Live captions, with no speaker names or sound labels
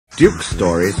Duke's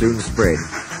story soon spread.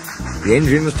 The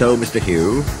engines told Mr.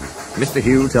 Hugh. Mr.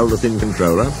 Hugh told the thin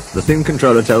controller. The thin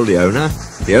controller told the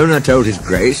owner told his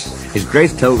Grace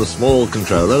told the small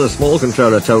controller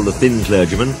told the thin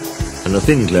clergyman, and the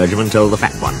thin clergyman told the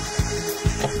fat one.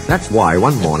 That's why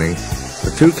one morning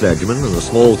the two clergymen and the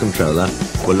small controller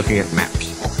were looking at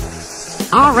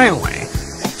maps. "Our railway,"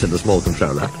 said the small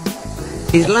controller,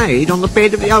 "is laid on the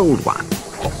bed of the old one,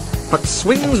 but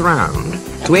swings round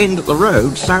to end at the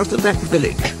road south of that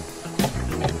village.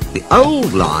 The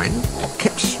old line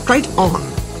kept straight on.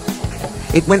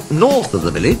 It went north of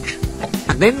the village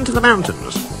and then to the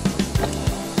mountains.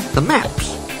 The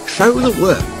maps show the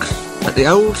works at the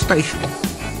old station.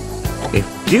 If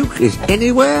Duke is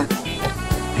anywhere,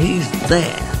 he's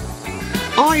there.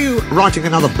 Are you writing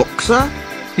another book, sir?"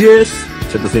 "Yes,"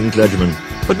 said the thin clergyman,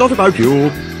 "but not about you."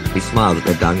 He smiled at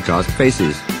their downcast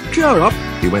faces. "Cheer up,"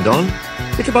 he went on.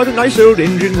 "It's about a nice old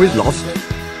engine who is lost.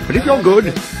 But if you're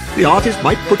good, the artist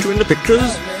might put you in the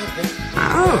pictures."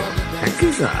 "Oh, thank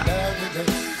you, sir."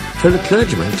 So the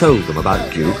clergyman told them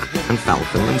about Duke and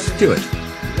Falcon and Stuart.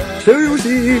 "So you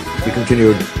see," he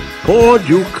continued, "poor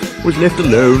Duke was left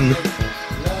alone."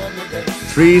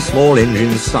 Three small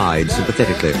engines sighed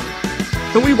sympathetically.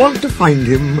 "And we want to find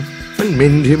him and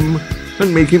mend him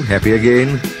and make him happy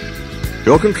again.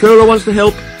 Your controller wants to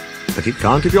help, but he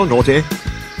can't if you're naughty."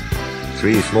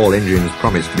 Three small engines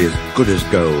promised to be as good as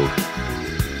gold.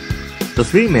 The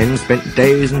three men spent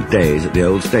days and days at the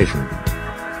old station.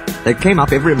 They came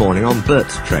up every morning on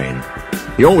Bert's train.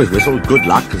 He always whistled good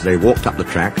luck as they walked up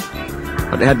the track,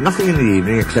 but they had nothing in the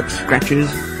evening except scratches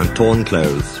and torn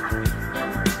clothes.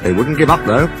 They wouldn't give up,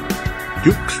 though.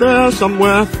 "Duke's there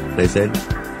somewhere," they said.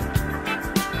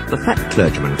 The fat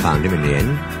clergyman found him in the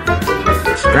end.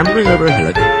 Scrambling over a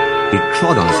hillock, he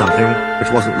trod on something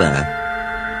which wasn't there,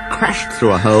 crashed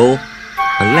through a hole,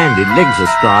 and landed legs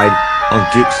astride on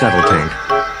Duke's saddle tank.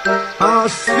 "Our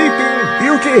sleeping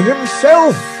beauty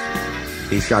himself!"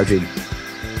 he shouted.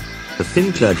 The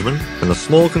thin clergyman and the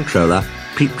small controller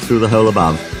peeped through the hole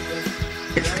above.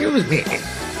 "Excuse me,"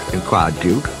 inquired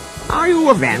Duke, "are you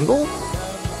a vandal?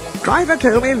 Driver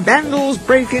told me vandals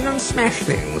break in and smash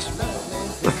things."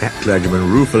 The fat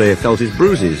clergyman ruefully felt his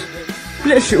bruises.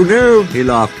 "Bless you, no," he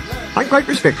laughed. "I'm quite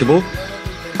respectable.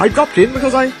 I dropped in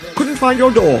because I couldn't find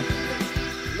your door."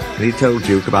 And he told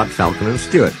Duke about Falcon and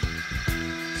Stuart.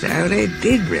 "So they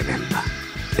did remember,"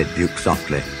 said Duke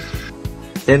softly.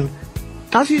 "Then,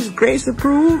 does His Grace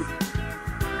approve?"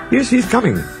 "Yes, he's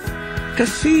coming." "To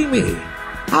see me?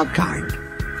 How kind.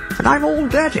 And I'm all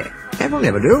dirty. That will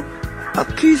never do.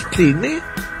 Please clean me."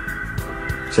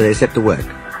 So they set to work,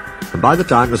 and by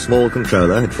the time the small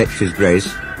controller had fetched His Grace,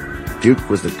 Duke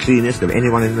was the cleanest of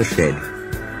anyone in the shed.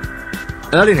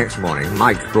 Early next morning,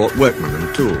 Mike brought workmen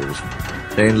and tools.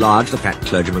 They enlarged the fat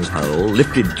clergyman's hole,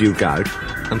 lifted Duke out,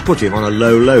 and put him on a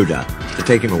low loader to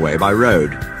take him away by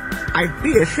road. "I'd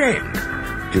be ashamed,"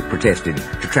 Duke protested,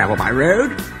 "to travel by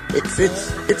road.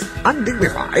 It's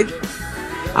undignified."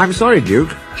 "I'm sorry,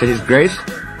 Duke," said His Grace,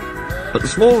 "but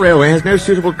the small railway has no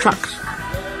suitable trucks."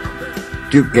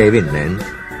 Duke gave in then,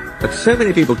 but so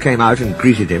many people came out and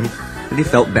greeted him that he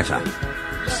felt better.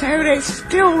 "So they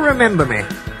still remember me,"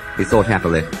 he thought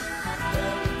happily.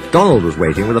 Donald was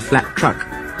waiting with a flat truck.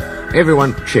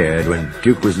 Everyone cheered when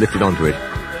Duke was lifted onto it,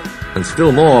 and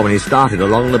still more when he started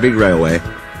along the big railway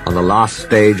on the last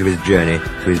stage of his journey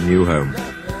to his new home.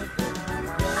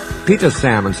 Peter,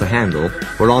 Sam and Sir Handel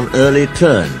were on early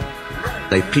turn.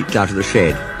 They peeped out of the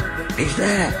shed. "He's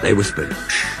there," they whispered.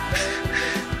 "Shh, shh,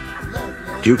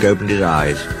 shh." Duke opened his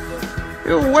eyes.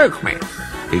 "You woke me,"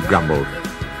 he grumbled.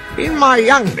 "In my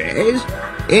young days,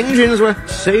 engines were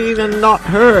seen and not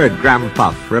heard,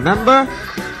 Grandpuff, remember?"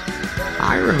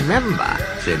 "I remember,"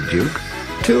 said Duke.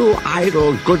 "Two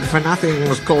idle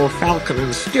good-for-nothings called Falcon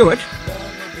and Stuart."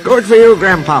 "Good for you,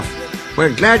 Grandpuff. We're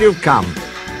glad you've come.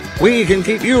 We can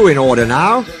keep you in order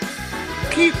now."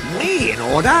 "Keep me in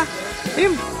order?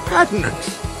 Impertinence!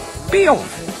 Be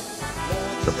off!"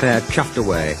 The pair chuffed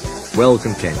away, well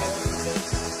content.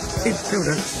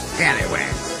 "Impudent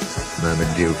scallywag,"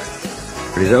 murmured Duke,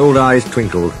 but his old eyes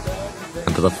twinkled,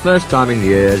 and for the first time in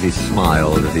years he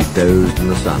smiled as he dozed in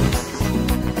the sun.